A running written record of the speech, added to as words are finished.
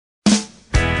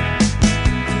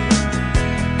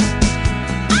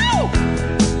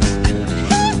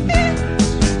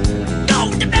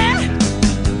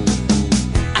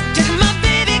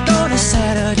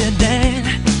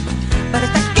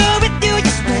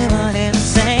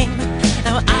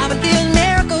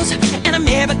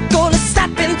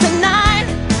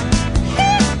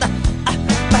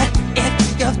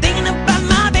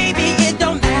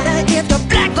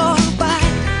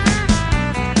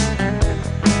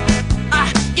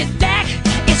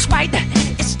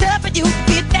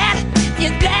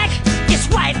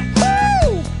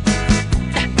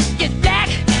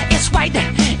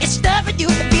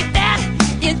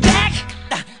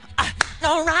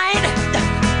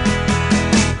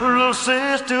Little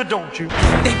sister, don't you?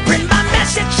 They print my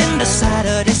message in the side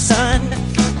of the sun.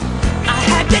 I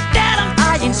had to tell them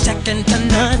I ain't second to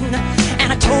none.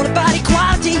 And I told about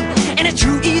equality, and it's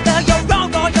true, either you're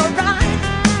wrong or you're right.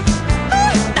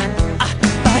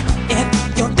 But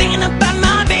if you're thinking about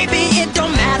my baby, it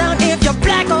don't matter if you're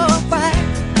black or white.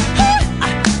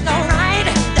 Alright,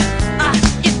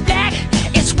 it's black,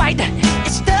 it's white,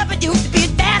 it's W to be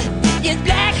that. It's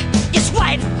black, it's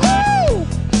white. Woo!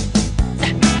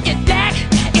 It's black,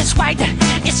 it's white,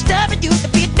 it's W to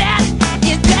be that.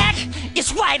 It's black,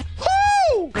 it's white.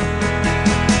 Woo!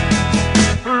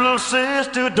 Little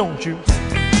sister, don't you?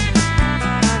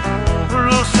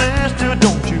 Little sister,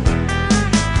 don't you?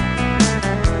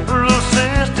 Little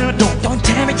sister, don't you? Don't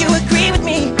tell me you agree with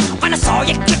me when I saw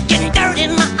you kick